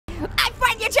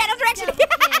your channel direction.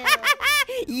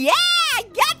 Yeah, I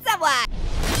got someone.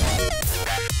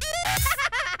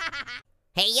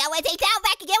 Hey, yo, it's A-Town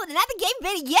back again with another game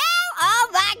video. Oh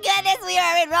my goodness, we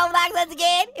are in Roblox once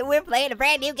again, and we're playing a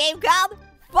brand new game called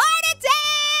Fart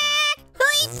Attack.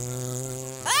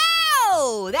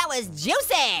 Oh, that was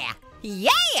juicy. Yeah,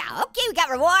 okay, we got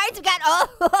rewards, we got, oh,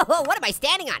 what am I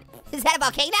standing on? Is that a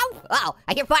volcano? Uh-oh,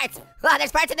 I hear farts. Oh,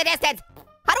 there's farts in the distance.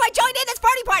 How do I join in this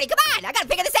party? Come on, I gotta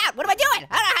figure this out. What am I doing?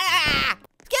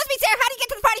 Excuse me, sir, how do you get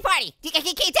to the party? Can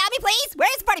you tell me, please? Where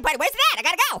is the party? Where's it at? I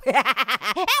gotta go.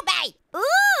 Help me.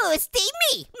 Ooh,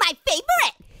 steamy, my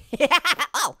favorite.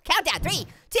 Oh, countdown, 3,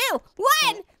 2,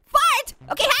 1, fart.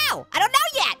 Okay, how? I don't know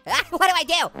yet. What do I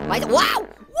do? Wow,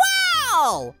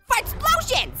 whoa, fart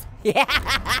explosions. Yeah.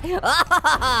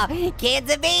 Oh, kids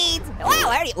and beans. Wow, I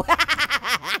already.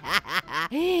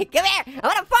 Come here. I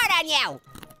want to fart on you.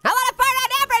 I want to fart on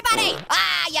everybody.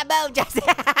 Ah, you moved just.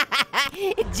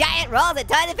 Giant rolls of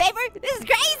toilet paper. This is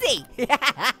crazy.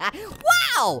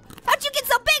 Wow. How'd you get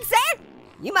so big, sir?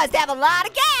 You must have a lot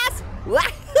of gas.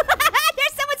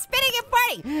 There's someone spinning and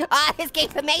farting. Oh, this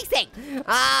game's amazing.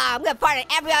 Oh, I'm gonna fart on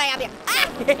everybody out here. Ah.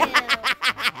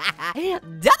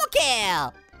 Double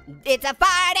kill. It's a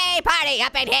party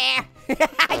up in here.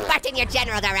 I fart in your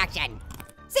general direction.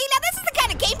 See, now this is the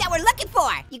kind of game that we're looking for.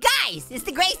 You guys, it's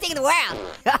the greatest thing in the world.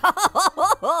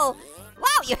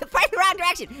 Wow, you fart in the wrong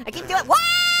direction. I keep doing, whoa,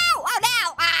 oh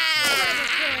no.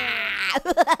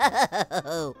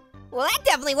 Ah. Well, that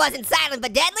definitely wasn't silent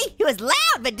but deadly. It was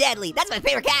loud but deadly. That's my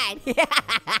favorite kind.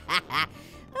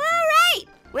 All right,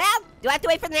 well, do I have to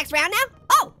wait for the next round now?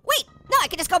 Oh, wait, no, I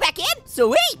can just go back in?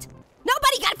 Sweet.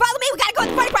 Nobody gotta follow me, we gotta go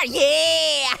to the party.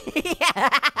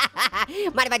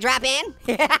 Yeah! Mind if I drop in?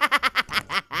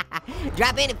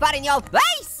 Drop in and fart in your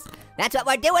face! That's what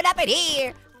we're doing up in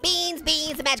here. Beans,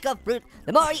 the magical fruit.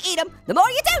 The more you eat them, the more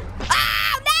you do.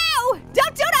 Oh no!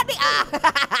 Don't do it on me!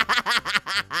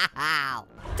 Oh.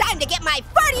 Time to get my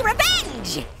farty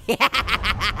revenge!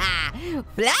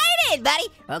 Fly it in, buddy.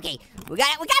 Okay, we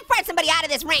gotta fart somebody out of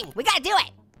this ring. We gotta do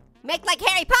it. Make like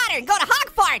Harry Potter and go to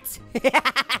Hogfarts.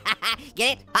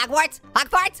 Get it? Hogwarts?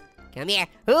 Hogfarts? Come here.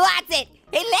 Who wants it?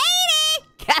 Hey, lady!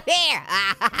 Come here.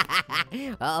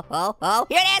 Oh,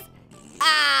 here it is.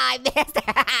 Ah, I missed.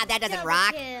 That doesn't double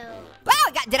rock. Kill.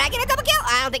 Oh, did I get a double kill?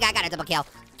 I don't think I got a double kill.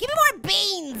 Give me more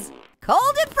beans.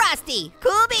 Cold and frosty.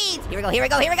 Cool beans. Here we go.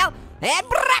 And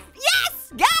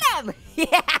yes! Got him!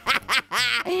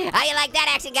 How you like that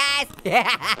action, guys?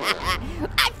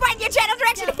 I find your channel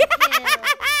direction.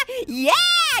 Yeah,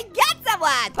 I got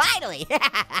someone, finally.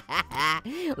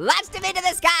 Launched him into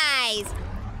the skies.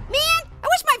 Man, I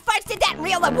wish my farts did that in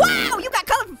real life. Wow, you got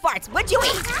colorful farts. What'd you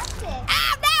eat?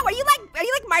 Oh no, are you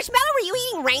like marshmallow? Were you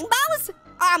eating rainbows?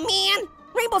 Oh man,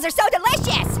 rainbows are so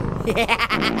delicious.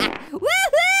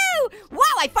 Woohoo!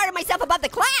 Wow, I farted myself above the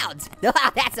clouds. Oh,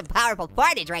 that's some powerful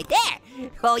fartage right there.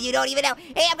 Oh, you don't even know.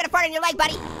 Hey, I'm gonna fart on your leg,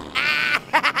 buddy.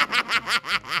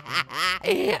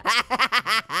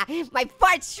 My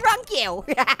fart shrunk you.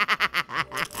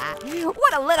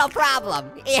 What a little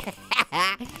problem.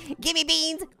 Give me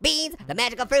beans, the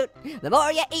magical fruit. The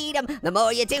more you eat them, the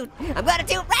more you toot. I'm gonna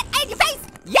toot right in your face.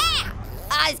 Yeah!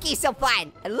 Oh, this game's so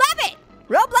fun. I love it.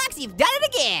 Roblox, you've done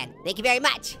it again. Thank you very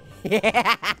much.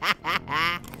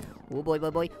 Oh boy.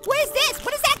 What is this?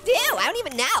 What does that do? I don't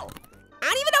even know. I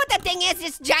don't even know what that thing is.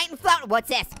 It's giant and floating. What's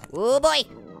this? Oh boy.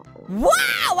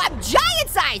 Wow, I'm giant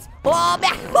size. Oh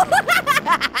man.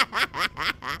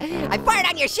 I farted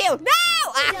on your shoe.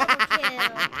 No!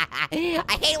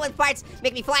 I hate it when farts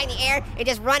make me fly in the air and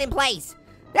just run in place.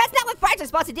 That's not what farts are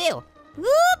supposed to do.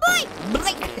 Oh boy.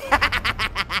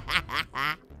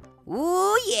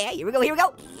 Ooh yeah, here we go.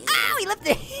 Oh, he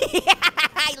lifted.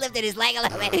 He lifted his leg a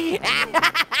little bit.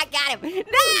 I got him.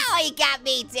 No, he got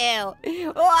me too.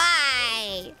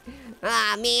 Why?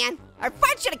 Aw, man. Our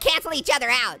farts should have canceled each other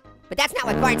out. But that's not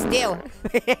what farts do.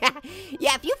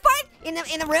 Yeah, if you fart in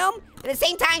the room at the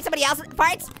same time somebody else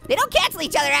farts, they don't cancel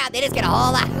each other out. They just get a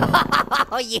whole lot.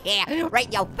 Oh yeah, right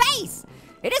in your face.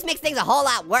 It just makes things a whole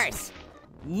lot worse.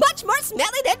 Much more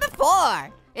smelly than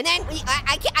before. And then I'm kind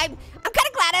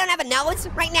of glad I don't have a nose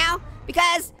right now,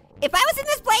 because if I was in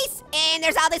this place and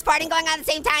there's all this farting going on at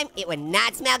the same time, it would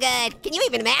not smell good. Can you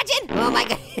even imagine? Oh my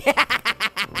god.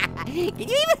 Can you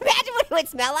even imagine what it would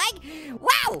smell like?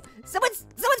 Wow, someone's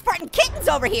farting kittens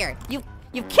over here. You've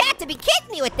got to be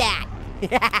kidding me with that.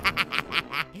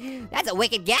 That's a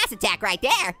wicked gas attack right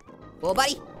there. Oh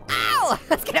buddy. Ow!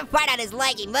 I was gonna fart on his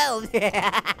leg, he moved.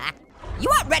 You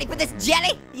aren't ready for this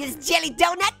jelly? This jelly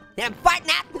donut that I'm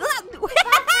farting out? Woohoo!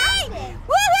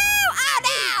 Oh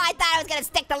no! I thought I was gonna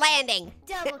stick the landing.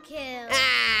 Double kill.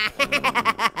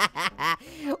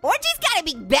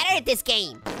 be better at this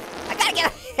game. I gotta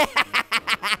get.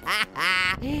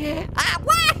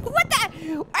 What? What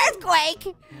the?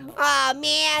 Earthquake? Oh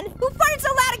man, who farted so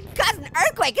loud and caused an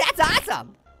earthquake? That's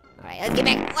awesome. All right, let's get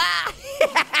back. Wow.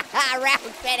 Round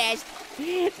finished.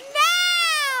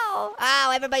 No!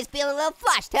 Oh, everybody's feeling a little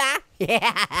flushed, huh?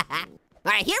 Yeah.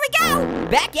 All right, here we go.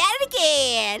 Back at it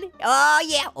again. Oh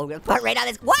yeah. Oh, we're gonna put right on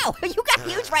this. Whoa, you got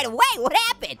huge right away. What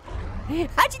happened?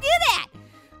 How'd you do that?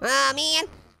 Oh man.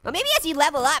 Well, maybe as you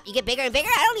level up, you get bigger and bigger.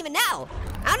 I don't even know.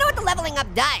 I don't know what the leveling up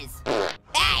does.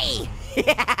 Hey!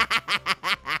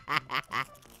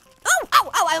 Oh,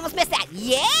 I almost missed that.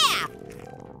 Yeah!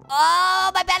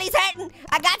 Oh, my belly's hurting.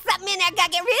 I got something in there. I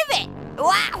gotta get rid of it.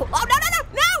 Wow. Oh, no.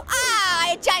 Oh, I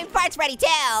had giant farts ready too.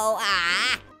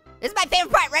 Ah. This is my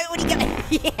favorite part, right when you get.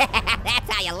 Yeah, that's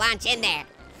how you launch in there.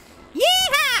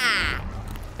 Yeehaw!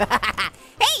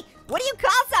 Hey, what do you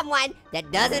call someone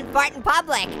that doesn't fart in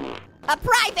public? A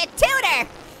private tutor!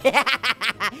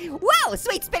 Whoa,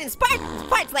 sweet spinning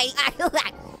farts, lady. Man,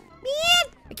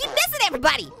 I keep missing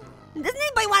everybody. Doesn't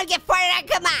anybody want to get farted on?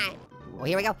 Come on. Oh,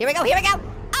 here we go.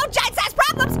 Oh, giant size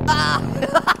problems. Oh,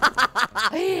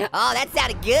 oh, that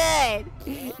sounded good.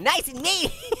 Nice and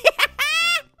neat.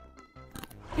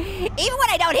 Even when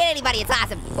I don't hit anybody, it's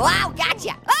awesome. Wow,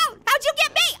 gotcha. Oh, how'd you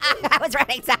get me? I was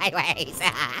running sideways.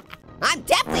 I'm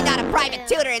definitely not a private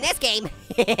tutor in this game.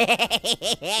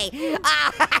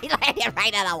 Oh, I landed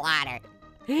right in the water.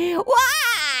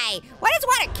 Why? Why does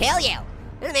water kill you?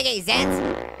 Doesn't make any sense.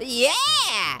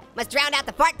 Yeah, must drown out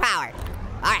the fart power.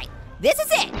 All right, this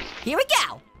is it. Here we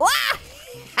go.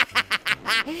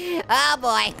 Oh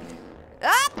boy.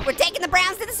 Oh, we're taking the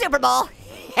Browns to the Super Bowl.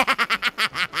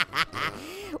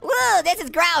 Whoa, this is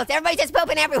gross. Everybody's just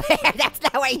pooping everywhere. That's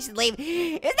not where you should leave.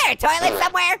 Is there a toilet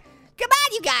somewhere? Come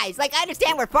on, you guys. Like, I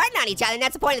understand we're farting on each other, and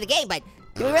that's the point of the game, but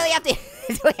do we really have to,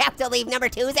 do we have to leave number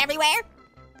 2s everywhere?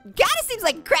 Kinda seems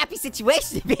like a crappy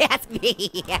situation, if you ask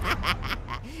me.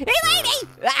 Hey, lady!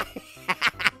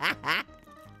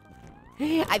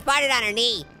 I farted on her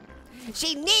knee.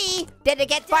 She did to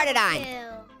get farted on.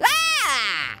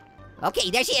 Ah! Okay,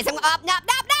 there she is. Oh, no.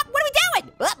 What are we doing?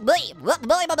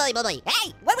 Bully.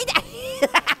 Hey, what are we doing?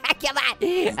 Come on.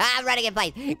 I'm running in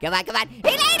place. Come on. Hey,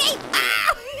 lady!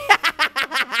 Oh!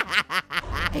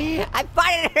 I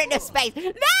farted her into space.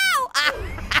 No!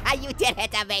 You did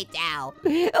it to me too.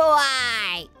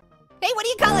 Why? Hey, what do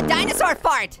you call a dinosaur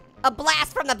fart? A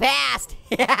blast from the past.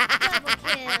 How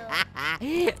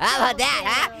about that,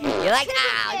 huh? You like,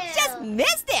 just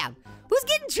missed him. Who's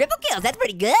getting triple kills? That's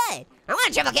pretty good. I want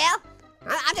a triple kill.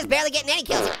 I'm just barely getting any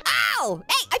kills. Oh,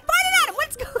 hey, I farted on him.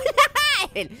 What's going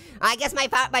on? I guess my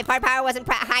fart power wasn't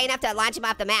high enough to launch him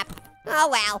off the map. Oh,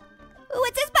 well.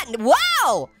 What's this button?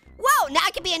 Whoa! Whoa, now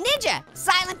I can be a ninja.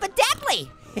 Silent but deadly.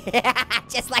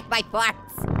 Just like my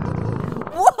farts.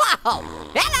 Whoa!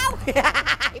 Hello!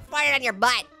 I farted on your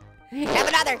butt. Have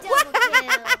another.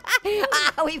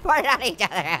 Oh, we farted on each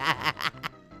other.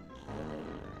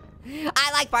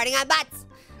 I like farting on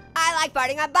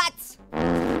butts.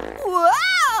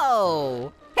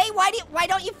 Whoa! Hey, why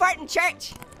don't you fart in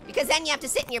church? Because then you have to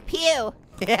sit in your pew.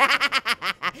 Ooh,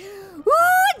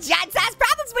 giant size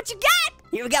problems, what you got?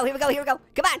 Here we go.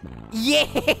 Come on. Yeah!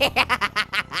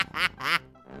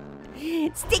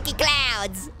 Sticky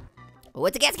clouds.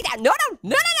 What's the gas? Get down. No,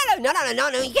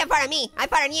 you can't fart on me. I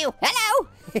fart on you. Hello.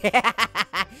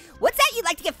 What's that you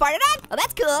like to get farted on? Oh,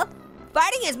 that's cool.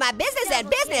 Farting is my business and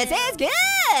business is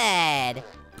good.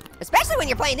 Especially when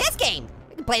you're playing this game.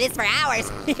 You can play this for hours.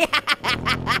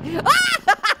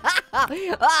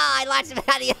 Oh, I launched him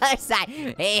on the other side.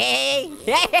 Hey.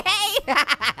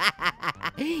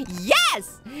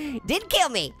 Yes! Didn't kill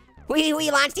me.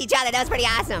 We launched each other. That was pretty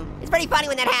awesome. It's pretty funny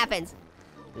when that happens.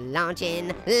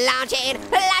 Launching. Butts!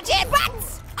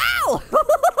 Ow!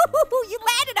 You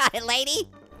landed on it, lady.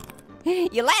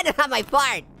 You landed on my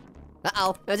fart.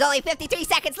 Uh-oh, there's only 53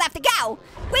 seconds left to go.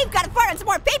 We've got to fart on some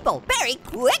more people very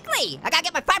quickly. I gotta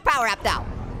get my fart power up, though.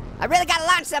 I really gotta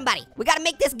launch somebody. We gotta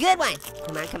make this good one.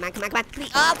 Come on.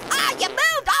 Oh, you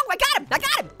moved. Oh, I got him.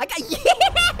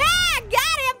 Yeah,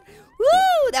 got him.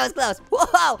 Woo, that was close.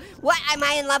 Whoa, what, am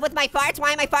I in love with my farts?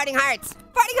 Why am I farting hearts?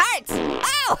 Farting hearts.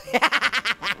 Oh.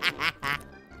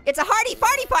 It's a hearty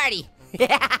farty party.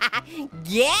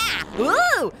 Yeah.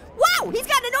 Ooh, whoa, he's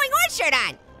got an annoying orange shirt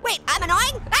on. Wait, I'm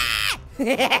annoying? Ah!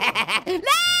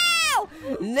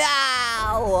 No,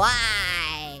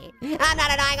 why? I'm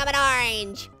not annoying, I'm an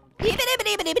orange. Oh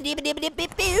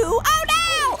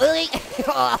no!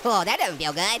 Oh, that doesn't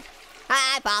feel good.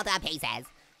 I fall to pieces.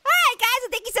 All right, guys,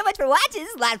 well, thank you so much for watching. This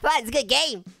is a lot of fun. It's a good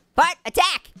game. Fart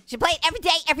Attack. You should play it every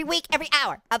day, every week, every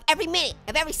hour, of every minute,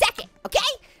 of every second, okay?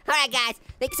 All right, guys.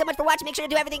 Thank you so much for watching. Make sure to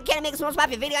do everything you can to make this most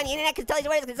popular video on the internet because tell you the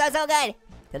words because it's so good.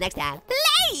 Till next time,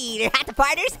 later, hot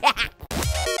parters.